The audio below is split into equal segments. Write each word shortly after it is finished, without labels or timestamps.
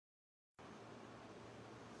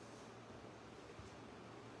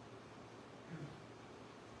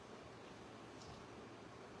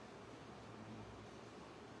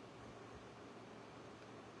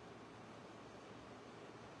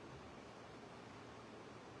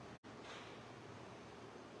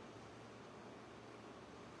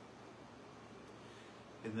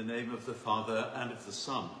In the name of the Father, and of the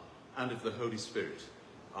Son, and of the Holy Spirit.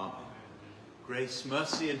 Amen. Grace,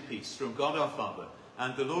 mercy, and peace from God our Father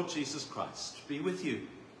and the Lord Jesus Christ be with you.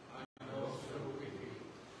 And also with you.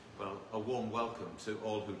 Well, a warm welcome to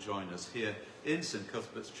all who join us here in St.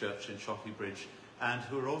 Cuthbert's Church in Shotley Bridge, and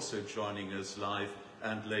who are also joining us live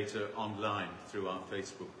and later online through our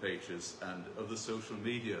Facebook pages and other social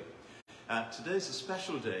media. Today's a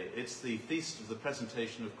special day. It's the feast of the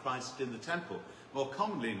presentation of Christ in the temple, more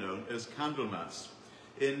commonly known as Candlemas.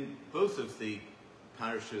 In both of the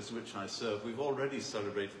parishes which I serve, we've already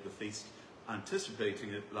celebrated the feast,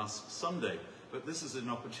 anticipating it last Sunday, but this is an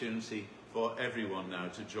opportunity for everyone now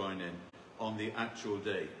to join in on the actual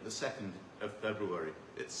day, the 2nd of February.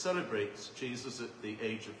 It celebrates Jesus at the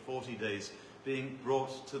age of 40 days being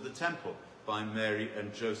brought to the temple by Mary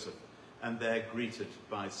and Joseph, and there greeted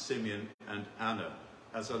by Simeon and Anna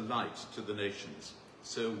as a light to the nations.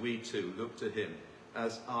 So we too look to him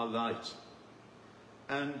as our light.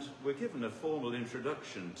 And we're given a formal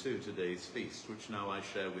introduction to today's feast, which now I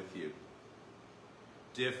share with you.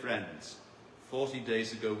 Dear friends, 40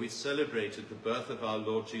 days ago we celebrated the birth of our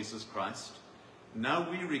Lord Jesus Christ. Now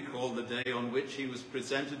we recall the day on which he was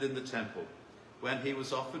presented in the temple, when he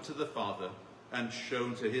was offered to the Father and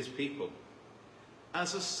shown to his people.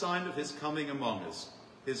 As a sign of his coming among us,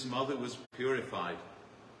 his mother was purified,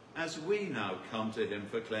 as we now come to him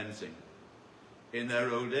for cleansing. In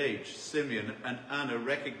their old age, Simeon and Anna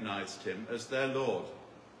recognized him as their Lord,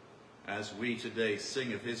 as we today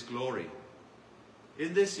sing of his glory.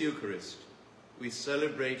 In this Eucharist, we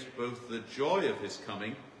celebrate both the joy of his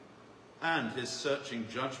coming and his searching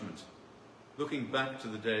judgment, looking back to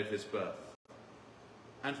the day of his birth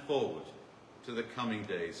and forward to the coming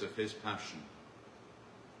days of his passion.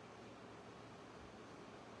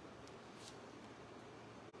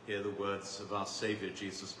 Hear the words of our Saviour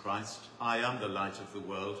Jesus Christ. I am the light of the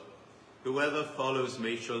world. Whoever follows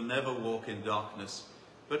me shall never walk in darkness,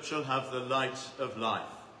 but shall have the light of life.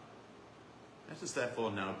 Let us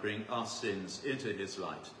therefore now bring our sins into his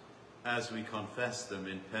light, as we confess them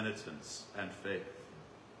in penitence and faith.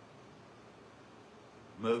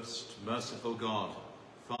 Most merciful God,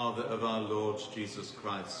 Father of our Lord Jesus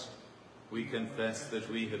Christ, we confess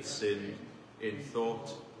that we have sinned in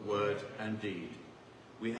thought, word, and deed.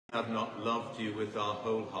 We have not loved you with our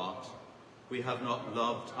whole heart. We have not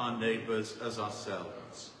loved our neighbours as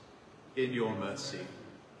ourselves. In your mercy,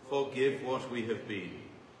 forgive what we have been.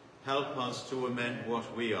 Help us to amend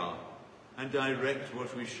what we are, and direct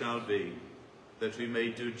what we shall be, that we may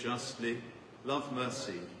do justly, love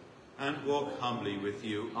mercy, and walk humbly with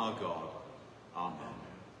you, our God. Amen.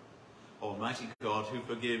 Almighty God, who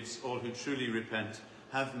forgives all who truly repent,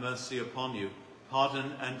 have mercy upon you,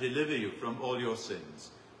 pardon and deliver you from all your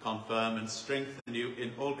sins, confirm and strengthen you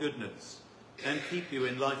in all goodness, and keep you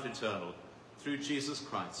in life eternal, through Jesus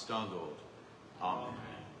Christ our Lord. Amen.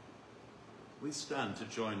 We stand to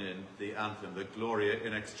join in the anthem, the Gloria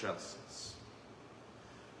in Excelsis.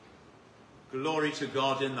 Glory to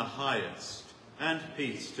God in the highest, and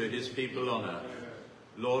peace to his people on earth.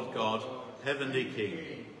 Lord God, heavenly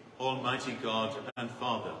King, almighty God and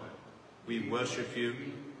Father, we worship you,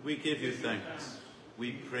 we give you thanks,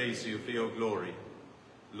 we praise you for your glory.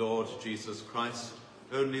 Lord Jesus Christ,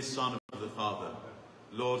 only Son of the Father,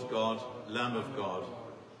 Lord God, Lamb of God,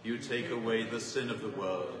 you take away the sin of the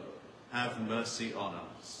world. Have mercy on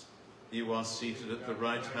us. You are seated at the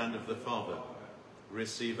right hand of the Father.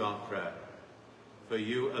 Receive our prayer. For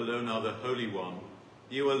you alone are the Holy One.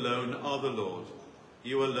 You alone are the Lord.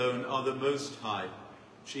 You alone are the Most High,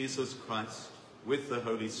 Jesus Christ, with the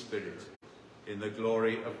Holy Spirit, in the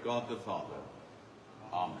glory of God the Father.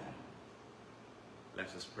 Amen. Let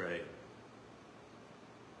us pray.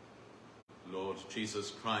 Lord Jesus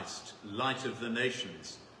Christ, light of the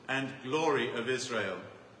nations and glory of Israel,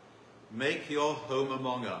 make your home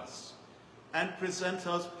among us, and present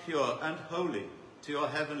us pure and holy to your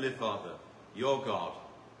heavenly Father, your God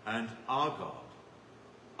and our God.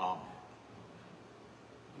 Amen.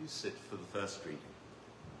 You sit for the first reading.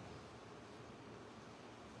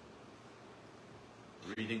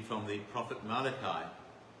 Reading from the prophet Malachi.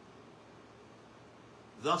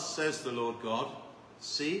 Thus says the Lord God,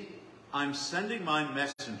 see, I'm sending my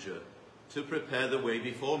messenger to prepare the way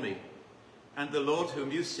before me. And the Lord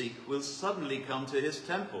whom you seek will suddenly come to his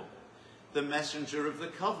temple, the messenger of the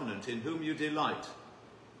covenant in whom you delight.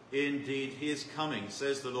 Indeed, he is coming,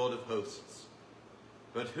 says the Lord of hosts.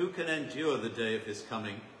 But who can endure the day of his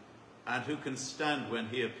coming, and who can stand when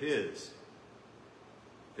he appears?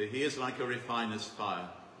 For he is like a refiner's fire,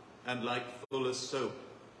 and like fuller's soap.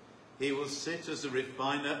 He will sit as a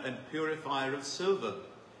refiner and purifier of silver,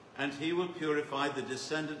 and he will purify the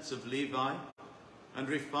descendants of Levi and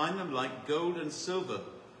refine them like gold and silver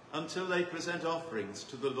until they present offerings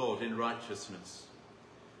to the Lord in righteousness.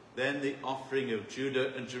 Then the offering of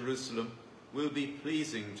Judah and Jerusalem will be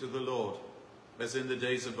pleasing to the Lord, as in the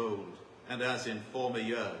days of old and as in former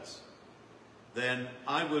years. Then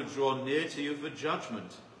I will draw near to you for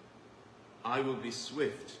judgment. I will be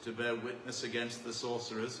swift to bear witness against the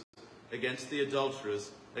sorcerers, against the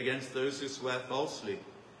adulterers, against those who swear falsely,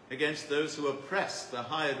 against those who oppress the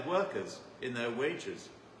hired workers in their wages,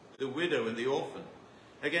 the widow and the orphan,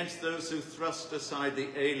 against those who thrust aside the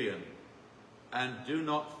alien, and do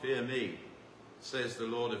not fear me, says the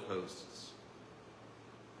Lord of hosts.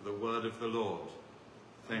 The word of the Lord.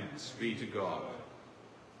 Thanks be to God.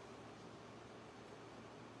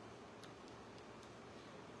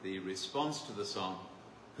 The response to the song,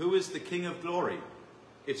 who is the King of glory?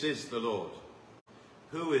 It is the Lord.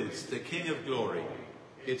 Who is the King of glory?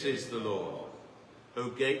 It is the Lord. O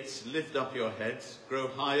gates, lift up your heads, grow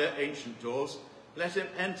higher, ancient doors, let him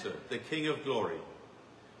enter, the King of glory.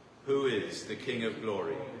 Who is the King of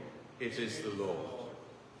glory? It is the Lord.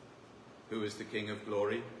 Who is the King of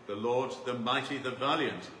glory? The Lord, the mighty, the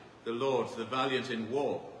valiant, the Lord, the valiant in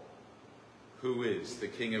war. Who is the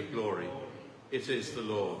King of glory? It is the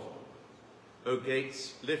Lord. O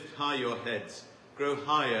gates, lift high your heads, grow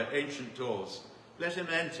higher, ancient doors, let him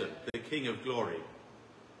enter, the King of glory.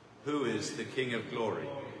 Who is the King of glory?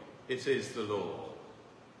 It is the Lord.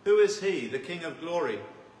 Who is he, the King of glory?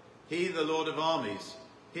 He, the Lord of armies.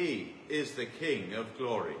 He is the King of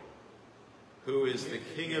glory. Who is the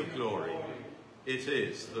King of glory? It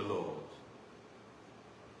is the Lord.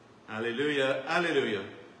 Alleluia, alleluia.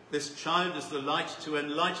 This child is the light to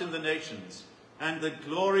enlighten the nations and the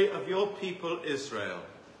glory of your people Israel.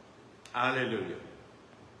 Alleluia.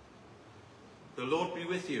 The Lord be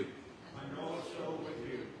with you. And also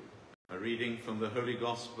with you. A reading from the Holy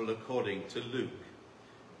Gospel according to Luke.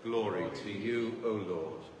 Glory to you, O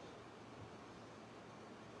Lord.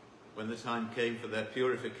 When the time came for their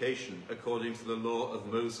purification according to the law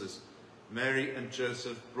of Moses, Mary and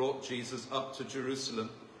Joseph brought Jesus up to Jerusalem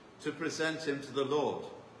to present him to the Lord.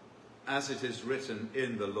 As it is written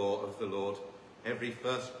in the law of the Lord, every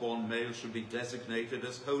firstborn male should be designated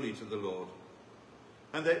as holy to the Lord.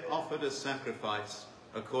 And they offered a sacrifice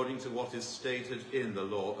according to what is stated in the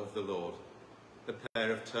law of the Lord, a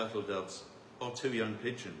pair of turtle doves or 2 young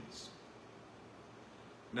pigeons.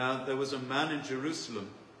 Now there was a man in Jerusalem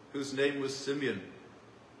whose name was Simeon.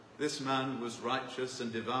 This man was righteous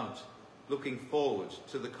and devout, looking forward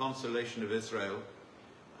to the consolation of Israel,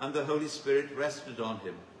 and the Holy Spirit rested on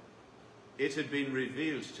him. It had been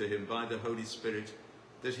revealed to him by the Holy Spirit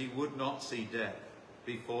that he would not see death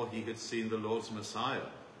before he had seen the Lord's Messiah.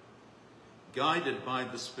 Guided by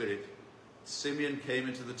the Spirit, Simeon came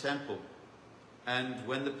into the temple, and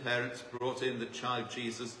when the parents brought in the child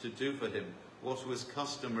Jesus to do for him what was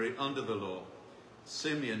customary under the law,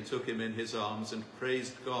 Simeon took him in his arms and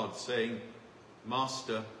praised God, saying,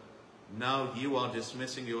 Master, now you are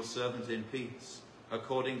dismissing your servant in peace,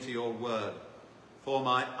 according to your word. For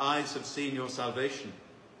my eyes have seen your salvation,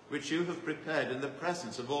 which you have prepared in the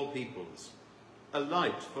presence of all peoples, a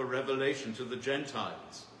light for revelation to the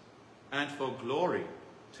Gentiles, and for glory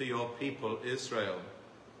to your people Israel.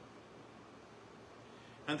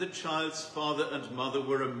 And the child's father and mother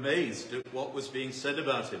were amazed at what was being said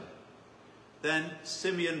about him. Then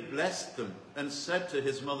Simeon blessed them and said to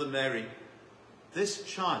his mother Mary, This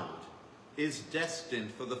child is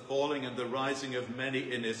destined for the falling and the rising of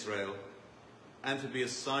many in Israel, and to be a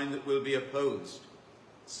sign that will be opposed,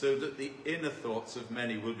 so that the inner thoughts of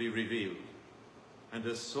many will be revealed, and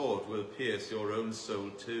a sword will pierce your own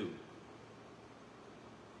soul too.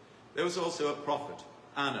 There was also a prophet,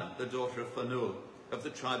 Anna, the daughter of Phanuel, of the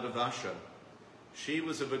tribe of Asher. She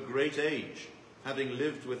was of a great age, having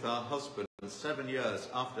lived with her husband 7 years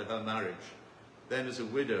after her marriage, then as a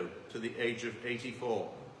widow to the age of 84.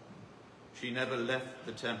 She never left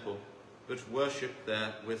the temple, but worshipped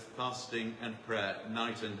there with fasting and prayer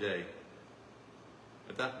night and day.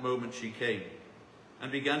 At that moment she came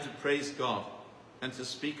and began to praise God and to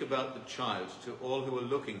speak about the child to all who were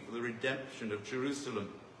looking for the redemption of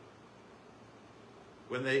Jerusalem.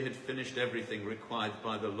 When they had finished everything required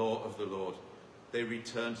by the law of the Lord, they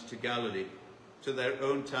returned to Galilee, to their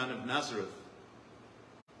own town of Nazareth.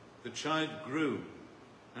 The child grew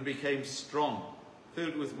and became strong,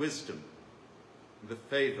 filled with wisdom. The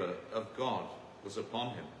favor of God was upon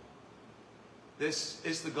him. This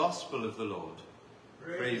is the gospel of the Lord.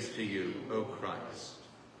 Praise to you, O Christ.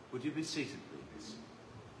 Would you be seated, please?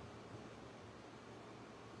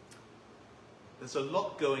 There's a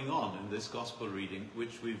lot going on in this gospel reading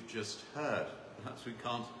which we've just heard. Perhaps we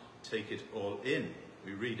can't take it all in.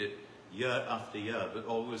 We read it year after year, but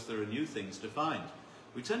always there are new things to find.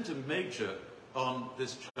 We tend to major on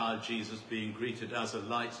this child Jesus being greeted as a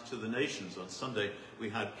light to the nations. On Sunday we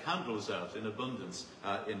had candles out in abundance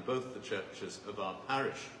in both the churches of our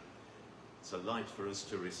parish. It's a light for us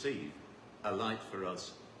to receive, a light for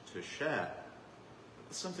us to share. But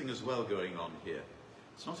there's something as well going on here.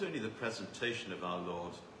 It's not only the presentation of our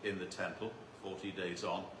Lord in the temple, 40 days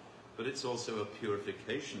on, but it's also a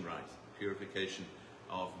purification rite, purification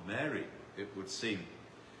of Mary, it would seem.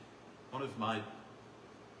 One of my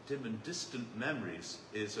dim and distant memories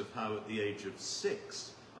is of how at the age of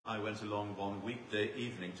 6 I went along one weekday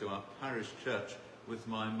evening to our parish church with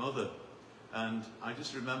my mother, and I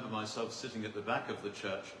just remember myself sitting at the back of the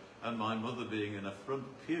church and my mother being in a front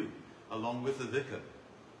pew along with the vicar.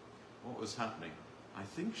 What was happening? I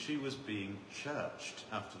think she was being churched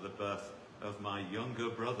after the birth of my younger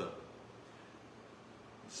brother.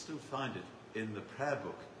 I still find it in the prayer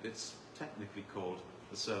book. It's technically called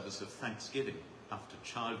the service of thanksgiving after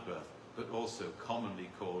childbirth, but also commonly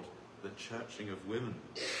called the churching of women.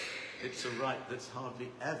 It's a rite that's hardly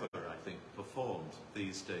ever, I think, performed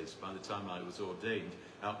these days. By the time I was ordained,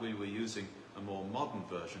 we were using a more modern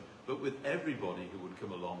version, but with everybody who would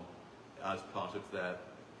come along as part of their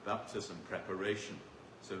baptism preparation.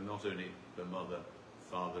 So not only the mother,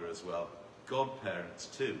 father as well, godparents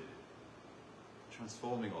too.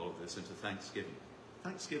 Transforming all of this into thanksgiving.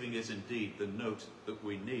 Thanksgiving is indeed the note that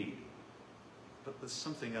we need. But there's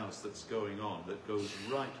something else that's going on that goes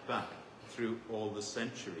right back through all the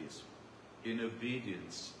centuries. In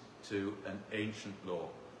obedience to an ancient law,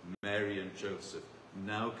 Mary and Joseph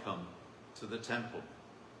now come to the temple.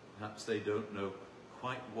 Perhaps they don't know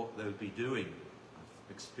quite what they'll be doing.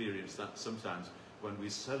 I've experienced that sometimes when we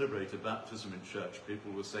celebrate a baptism in church.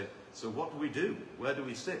 People will say, so what do we do? Where do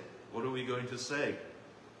we sit? What are we going to say?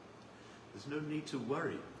 There's no need to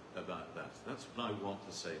worry about that. That's what I want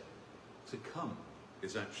to say. To come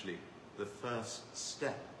is actually the first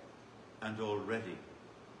step, and already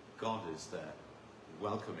God is there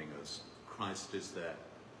welcoming us. Christ is there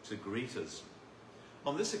to greet us.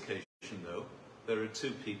 On this occasion, though, there are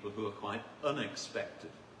two people who are quite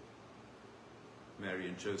unexpected. Mary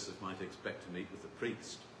and Joseph might expect to meet with the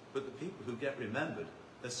priest, but the people who get remembered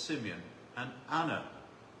are Simeon and Anna.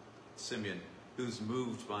 Simeon, who's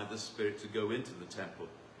moved by the Spirit to go into the temple,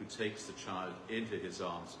 who takes the child into his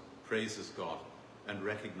arms, praises God, and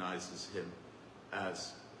recognizes him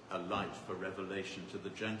as a light for revelation to the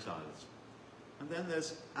Gentiles. And then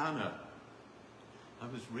there's Anna. I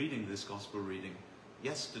was reading this gospel reading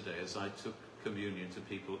yesterday as I took communion to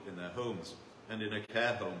people in their homes, and in a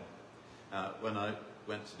care home. When I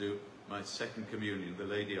went to do my second communion, the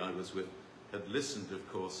lady I was with had listened, of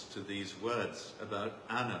course, to these words about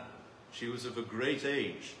Anna. She was of a great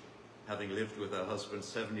age, having lived with her husband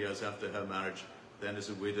 7 years after her marriage, then as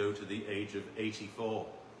a widow to the age of 84.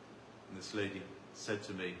 And this lady said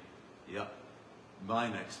to me, yeah, my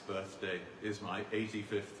next birthday is my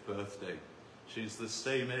 85th birthday. She's the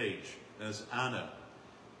same age as Anna.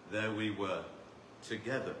 There we were,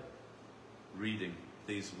 together, reading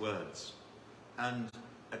these words. And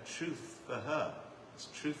a truth for her, as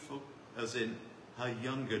truthful as in her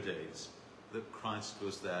younger days, that Christ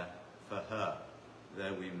was there for her.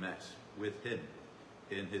 There we met with him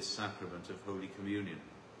in his sacrament of Holy Communion.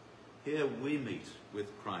 Here we meet with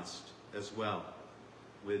Christ as well.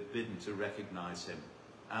 We're bidden to recognize him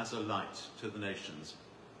as a light to the nations,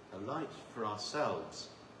 a light for ourselves,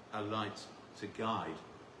 a light to guide,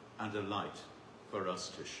 and a light for us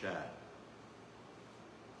to share.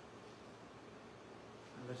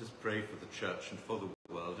 And let us pray for the church and for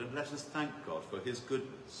the world, and let us thank God for his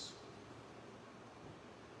goodness.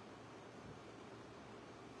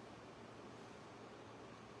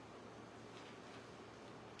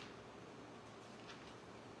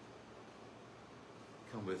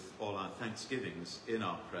 Come with all our thanksgivings in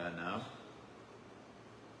our prayer now,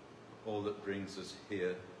 all that brings us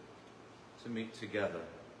here to meet together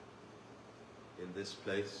in this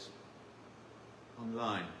place,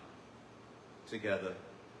 online, together,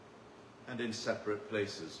 and in separate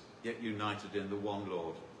places, yet united in the one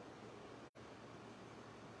Lord.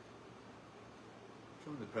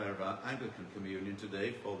 Join the prayer of our Anglican Communion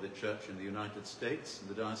today for the Church in the United States and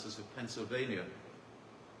the Diocese of Pennsylvania,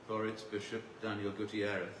 for its Bishop Daniel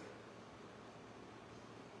Gutierrez.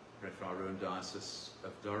 Pray for our own Diocese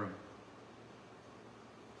of Durham,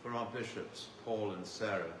 for our bishops, Paul and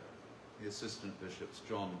Sarah, the assistant bishops,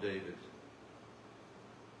 John, David.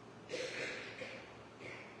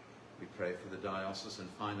 We pray for the Diocesan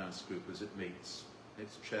Finance Group as it meets,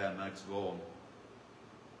 its chair, Mags Vaughan.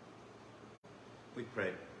 We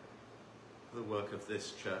pray for the work of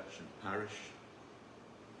this church and parish,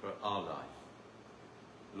 for our life.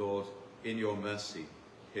 Lord, in your mercy,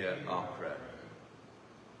 hear our prayer.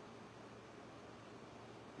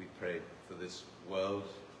 We pray for this world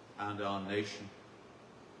and our nation,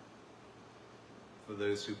 for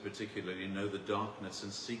those who particularly know the darkness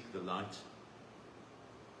and seek the light.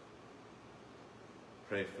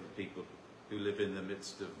 Pray for the people who live in the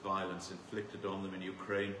midst of violence inflicted on them in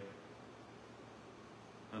Ukraine,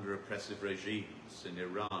 under oppressive regimes in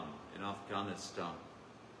Iran, in Afghanistan,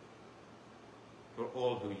 for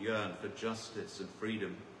all who yearn for justice and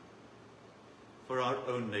freedom, for our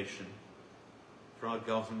own nation, for our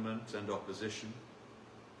government and opposition,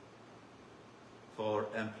 for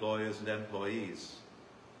employers and employees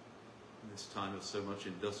in this time of so much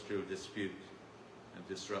industrial dispute and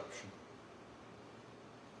disruption.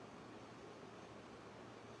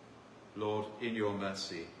 Lord, in your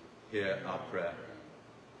mercy, hear our prayer.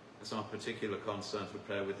 As our particular concern for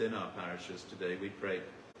prayer within our parishes today, we pray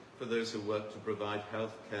for those who work to provide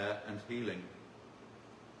health care and healing.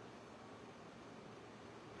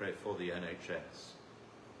 Pray for the NHS,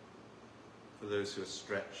 for those who are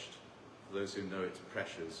stretched, for those who know its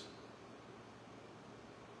pressures,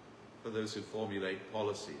 for those who formulate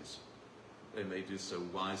policies, they may do so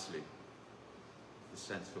wisely, with a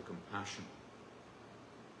sense for compassion.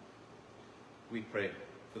 We pray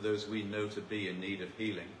for those we know to be in need of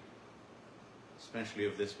healing, especially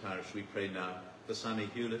of this parish. We pray now for Sammy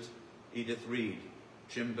Hewlett, Edith Reed,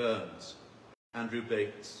 Jim Burns, Andrew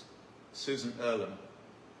Bates, Susan Earlham,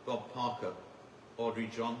 Bob Parker, Audrey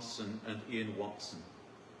Johnson and Ian Watson.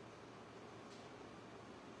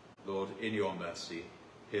 Lord, in your mercy,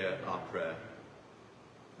 hear our prayer.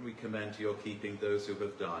 We commend to your keeping those who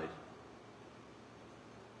have died.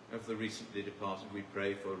 Of the recently departed, we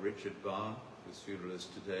pray for Richard Barr, whose funeral is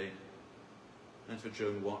today, and for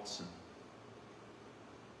Joan Watson.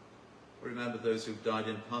 Remember those who've died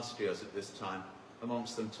in past years at this time,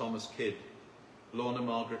 amongst them Thomas Kidd, Lorna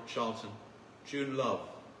Margaret Charlton, June Love,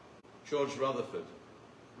 George Rutherford,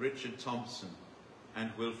 Richard Thompson,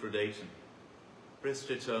 and Wilfred Ayton.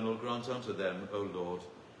 Rest eternal grant unto them, O Lord,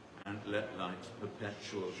 and let light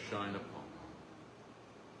perpetual shine upon them.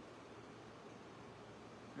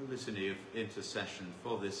 A litany of intercession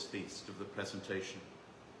for this feast of the presentation.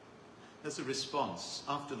 As a response,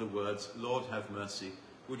 after the words, Lord have mercy,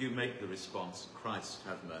 would you make the response, Christ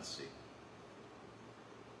have mercy?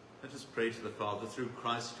 Let us pray to the Father through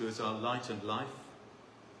Christ, who is our light and life.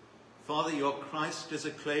 Father, your Christ is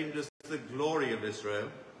acclaimed as the glory of Israel.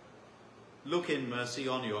 Look in mercy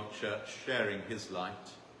on your church, sharing his light.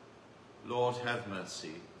 Lord, have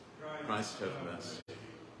mercy. Christ, have mercy.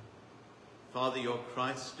 Father, your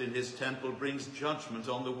Christ in his temple brings judgment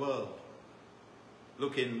on the world.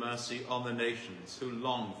 Look in mercy on the nations who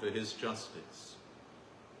long for his justice.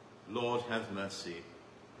 Lord, have mercy.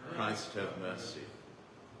 Christ, have mercy.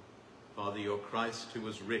 Father, your Christ, who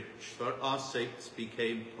was rich, for our sakes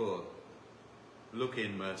became poor. Look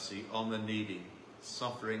in mercy on the needy,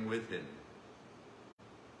 suffering with him.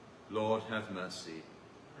 Lord, have mercy.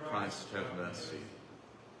 Christ, have mercy.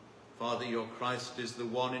 Father, your Christ is the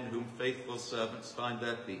one in whom faithful servants find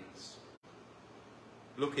their peace.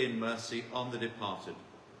 Look in mercy on the departed,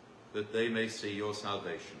 that they may see your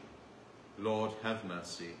salvation. Lord, have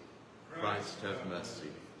mercy. Christ, have mercy.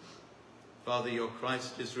 Father, your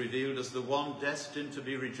Christ is revealed as the one destined to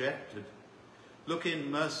be rejected. Look in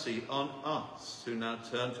mercy on us who now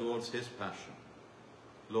turn towards his passion.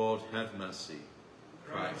 Lord, have mercy.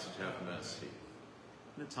 Christ, have mercy.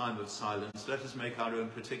 In a time of silence, let us make our own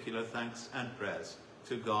particular thanks and prayers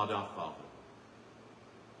to God our Father.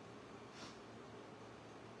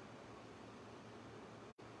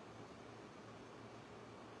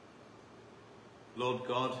 Lord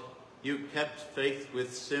God, you kept faith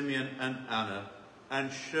with Simeon and Anna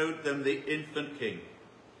and showed them the infant King.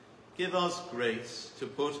 Give us grace to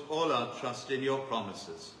put all our trust in your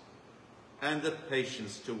promises and the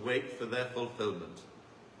patience to wait for their fulfillment.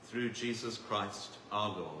 Through Jesus Christ our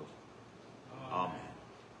Lord. Amen.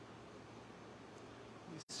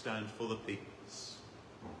 We stand for the peoples.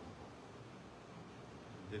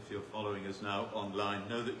 And if you're following us now online,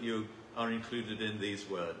 know that you are included in these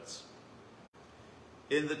words.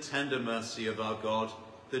 In the tender mercy of our God,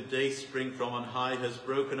 the day spring from on high has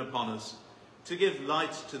broken upon us, to give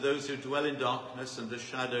light to those who dwell in darkness and the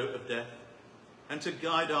shadow of death, and to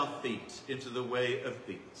guide our feet into the way of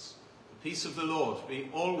peace. The peace of the Lord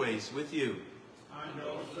be always with you. And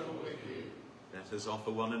also with you. Let us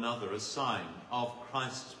offer one another a sign of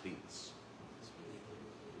Christ's peace.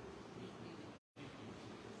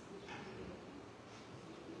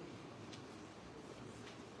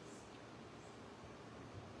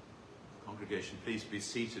 congregation, please be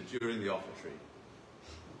seated during the offertory.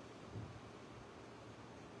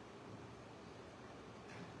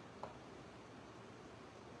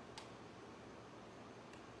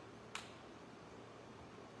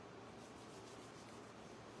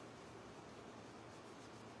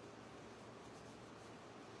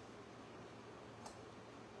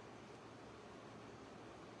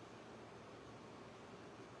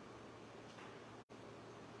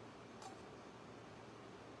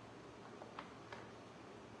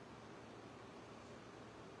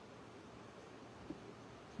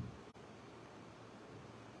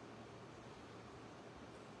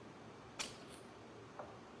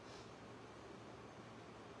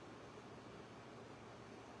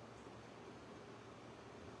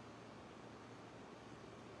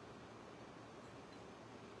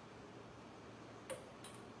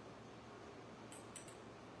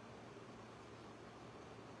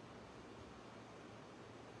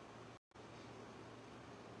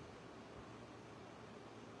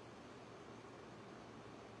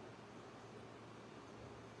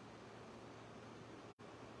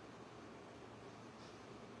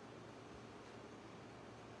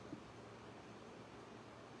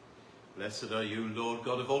 Blessed are you, Lord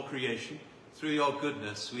God of all creation. Through your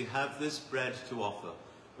goodness we have this bread to offer,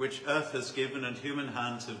 which earth has given and human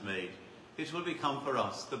hands have made. It will become for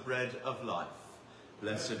us the bread of life.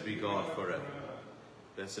 Blessed be God forever.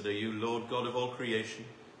 Blessed are you, Lord God of all creation.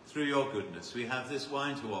 Through your goodness we have this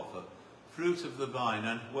wine to offer, fruit of the vine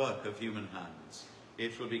and work of human hands.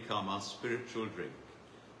 It will become our spiritual drink.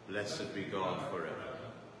 Blessed be God forever.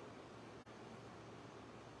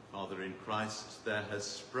 Father, in Christ there has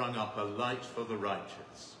sprung up a light for the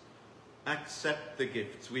righteous. Accept the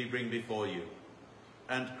gifts we bring before you,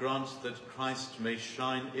 and grant that Christ may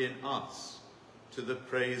shine in us to the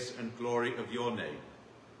praise and glory of your name.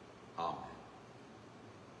 Amen.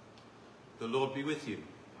 The Lord be with you.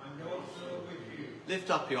 And also with you.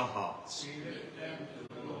 Lift up your hearts. We lift them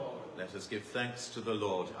to the Lord. Let us give thanks to the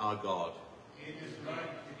Lord our God. It is right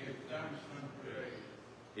to give thanks and praise.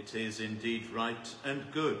 It is indeed right and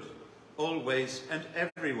good, always and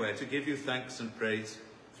everywhere, to give you thanks and praise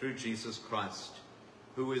through Jesus Christ,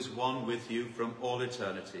 who is one with you from all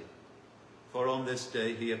eternity. For on this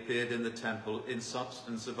day he appeared in the temple in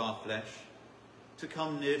substance of our flesh, to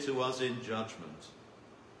come near to us in judgment.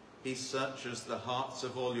 He searches the hearts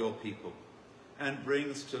of all your people, and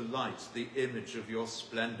brings to light the image of your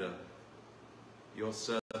splendor. Your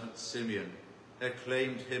servant Simeon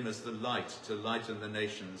acclaimed him as the light to lighten the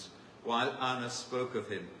nations, while Anna spoke of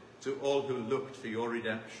him to all who looked for your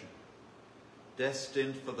redemption.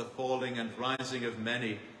 Destined for the falling and rising of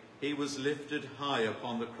many, he was lifted high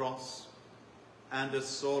upon the cross, and a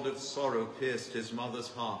sword of sorrow pierced his mother's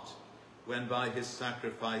heart, when by his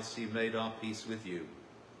sacrifice he made our peace with you.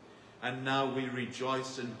 And now we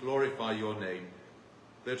rejoice and glorify your name,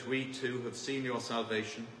 that we too have seen your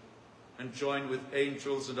salvation, and join with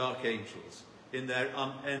angels and archangels in their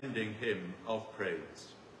unending hymn of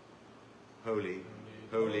praise. Holy,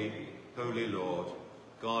 holy, holy Lord,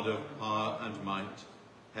 God of power and might,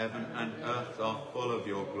 heaven and earth are full of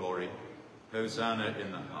your glory. Hosanna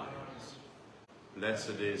in the highest.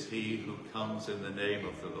 Blessed is he who comes in the name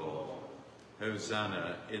of the Lord.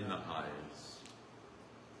 Hosanna in the highest.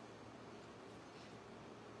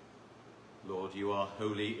 Lord, you are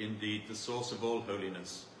holy indeed, the source of all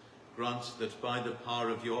holiness. Grant that by the power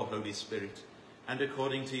of your Holy Spirit, and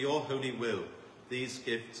according to your holy will, these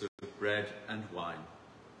gifts of bread and wine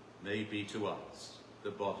may be to us the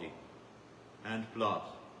body and blood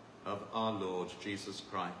of our Lord Jesus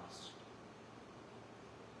Christ,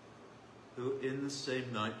 who in the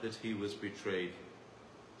same night that he was betrayed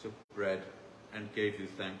took bread and gave you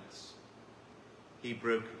thanks. He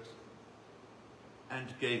broke it and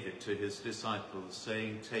gave it to his disciples,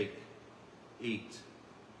 saying, "Take, eat.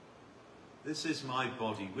 This is my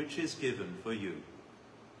body, which is given for you.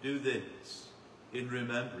 Do this in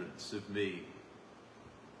remembrance of me."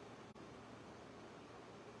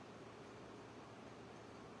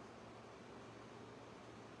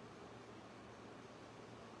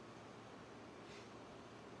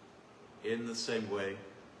 In the same way,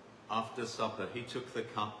 after supper, he took the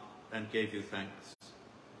cup and gave you thanks.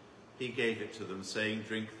 He gave it to them, saying,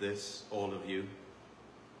 "Drink this, all of you.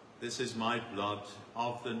 This is my blood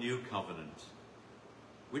of the new covenant,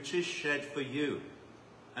 which is shed for you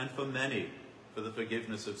and for many for the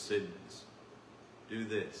forgiveness of sins. Do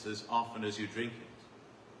this as often as you drink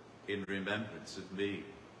it in remembrance of me."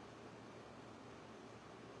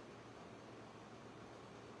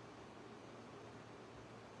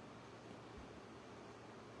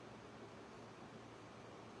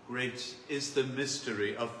 Great is the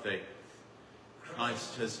mystery of faith.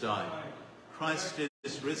 Christ has died. Christ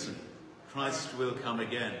is risen. Christ will come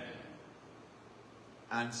again.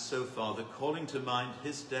 And so, Father, calling to mind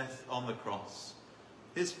his death on the cross,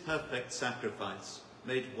 his perfect sacrifice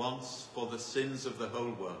made once for the sins of the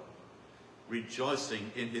whole world,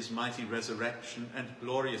 rejoicing in his mighty resurrection and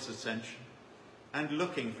glorious ascension, and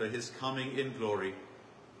looking for his coming in glory,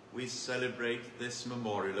 we celebrate this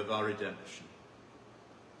memorial of our redemption.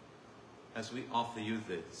 As we offer you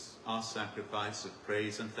this, our sacrifice of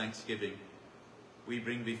praise and thanksgiving, we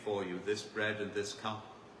bring before you this bread and this cup,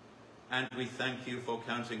 and we thank you for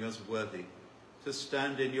counting us worthy to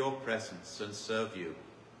stand in your presence and serve you.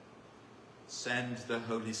 Send the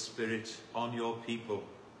Holy Spirit on your people,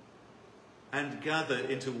 and gather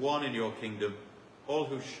into one in your kingdom all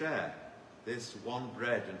who share this one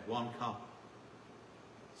bread and one cup,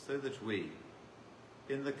 so that we,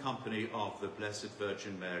 in the company of the Blessed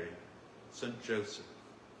Virgin Mary, St. Joseph,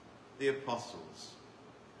 the Apostles,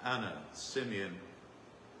 Anna, Simeon,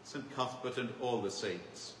 St. Cuthbert, and all the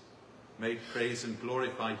saints, may praise and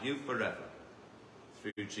glorify you forever,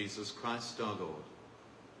 through Jesus Christ our Lord,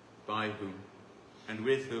 by whom, and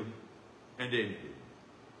with whom, and in whom,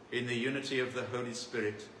 in the unity of the Holy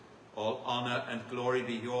Spirit, all honour and glory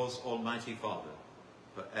be yours, Almighty Father,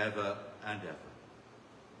 forever and ever.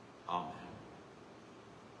 Amen.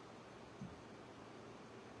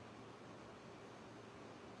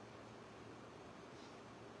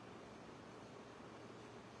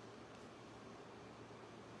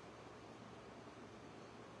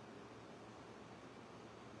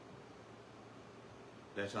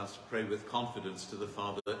 Let us pray with confidence to the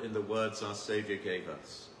Father in the words our Saviour gave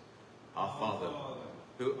us. Our Father,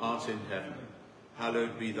 who art in heaven,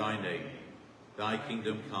 hallowed be thy name. Thy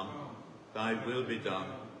kingdom come, thy will be done,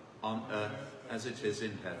 on earth as it is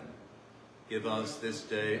in heaven. Give us this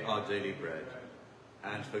day our daily bread,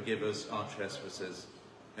 and forgive us our trespasses,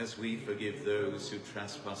 as we forgive those who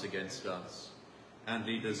trespass against us. And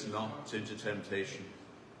lead us not into temptation,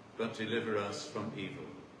 but deliver us from evil.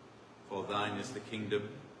 For thine is the kingdom,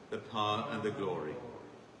 the power, and the glory,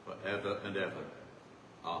 forever and ever.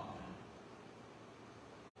 Amen.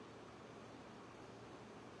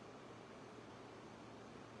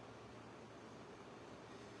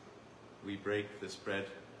 We break this bread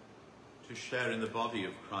to share in the body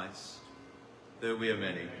of Christ. Though we are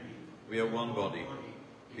many, we are one body,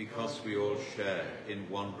 because we all share in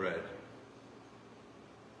one bread.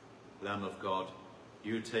 Lamb of God,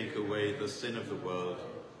 you take away the sin of the world,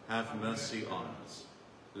 have mercy on us.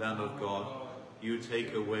 Lamb of God, you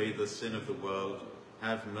take away the sin of the world,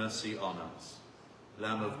 have mercy on us.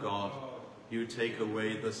 Lamb of God, you take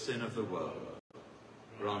away the sin of the world,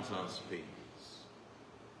 grant us peace.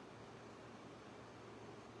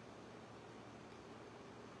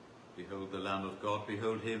 Behold the Lamb of God,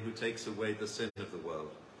 behold him who takes away the sin of the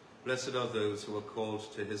world. Blessed are those who are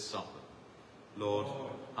called to his supper. Lord,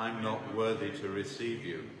 I'm not worthy to receive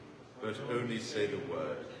you, but only say the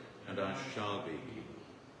word, and I shall be healed.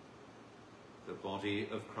 The body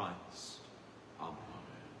of Christ. Amen.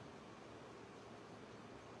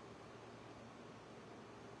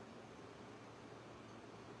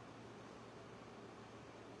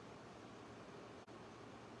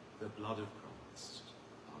 The blood of Christ.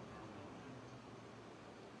 Amen.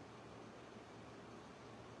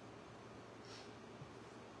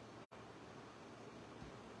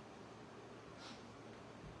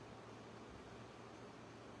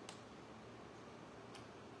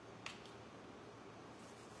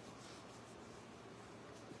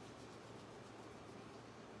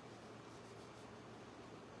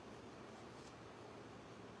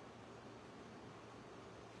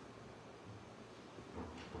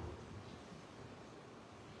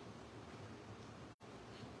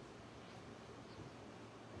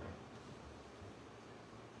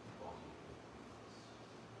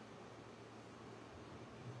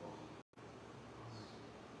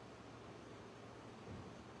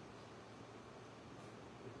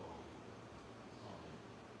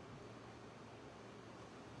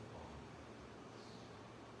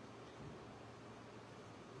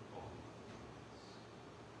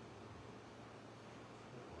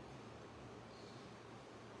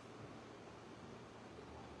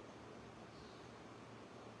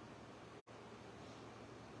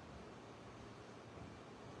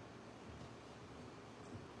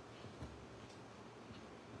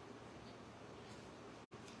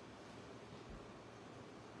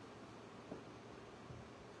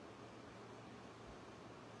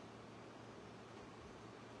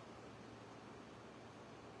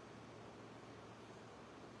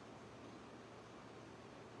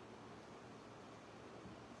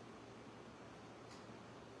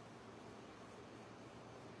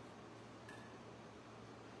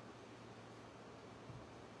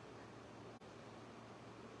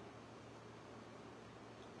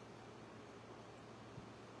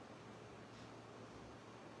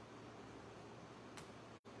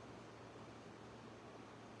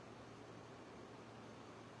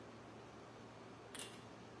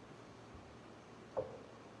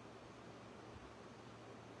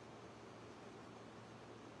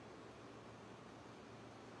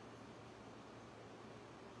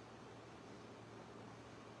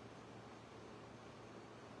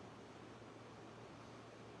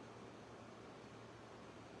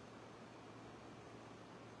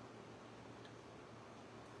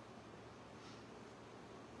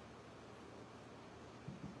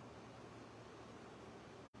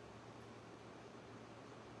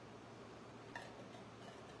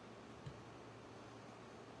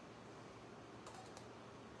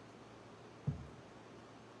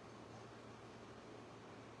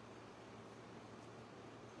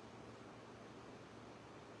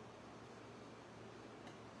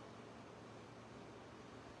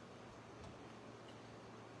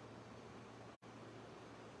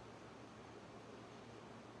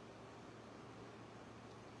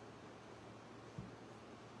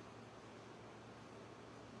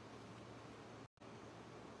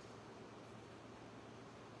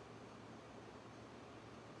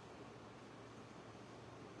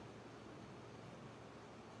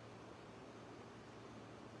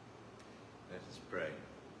 pray.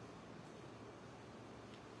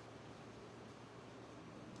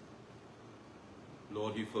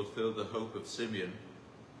 Lord, you fulfilled the hope of Simeon,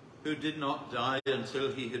 who did not die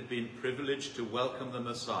until he had been privileged to welcome the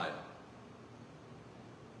Messiah.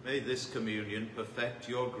 May this communion perfect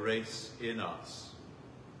your grace in us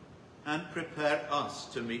and prepare us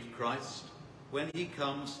to meet Christ when he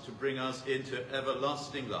comes to bring us into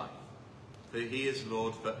everlasting life, for he is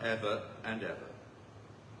Lord forever and ever.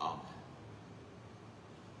 Amen.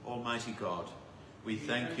 Almighty God, we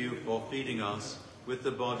thank you for feeding us with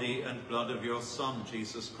the body and blood of your Son,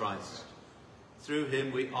 Jesus Christ. Through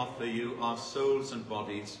him we offer you our souls and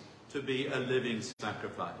bodies to be a living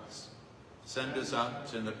sacrifice. Send us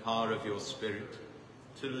out in the power of your Spirit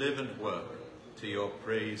to live and work to your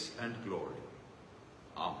praise and glory.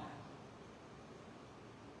 Amen.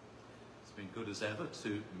 It's been good as ever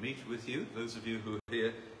to meet with you, those of you who are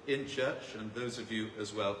here in church and those of you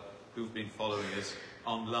as well who've been following us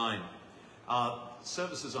online. Our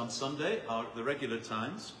services on Sunday are at the regular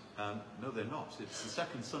times. No, they're not. It's the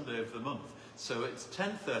second Sunday of the month. So it's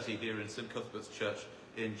 10:30 here in St. Cuthbert's Church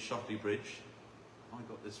in Shotley Bridge. Have I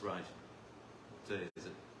got this right? What day is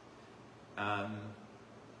it?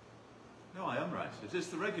 No, I am right. It is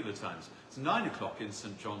the regular times. It's 9 o'clock in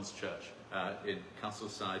St. John's Church in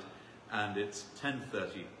Castleside, and it's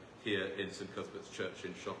 10:30 here in St. Cuthbert's Church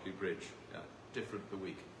in Shotley Bridge. Different the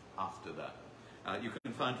week after that. You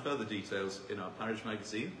can find further details in our parish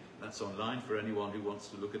magazine. That's online for anyone who wants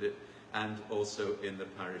to look at it, and also in the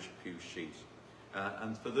parish pew sheet.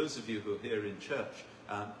 And for those of you who are here in church,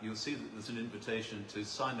 you'll see that there's an invitation to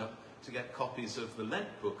sign up to get copies of the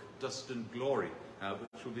Lent book, Dust and Glory,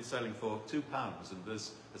 which will be selling for £2. And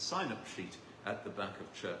there's a sign-up sheet at the back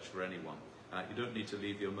of church for anyone. You don't need to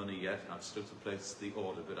leave your money yet. I've still to place the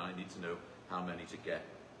order, but I need to know how many to get.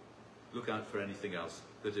 Look out for anything else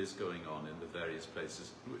that is going on in the various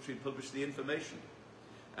places in which we publish the information.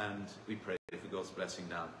 And we pray for God's blessing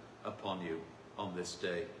now upon you on this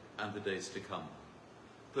day and the days to come.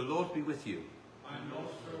 The Lord be with you. And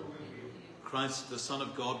also with you. Christ, the Son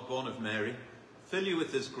of God, born of Mary, fill you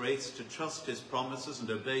with his grace to trust his promises and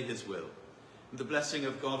obey his will. And the blessing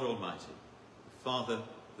of God Almighty, the Father,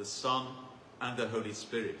 the Son, and the Holy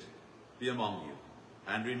Spirit be among you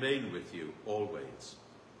and remain with you always.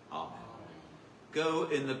 Amen. Go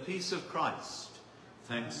in the peace of Christ.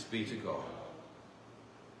 Thanks be to God.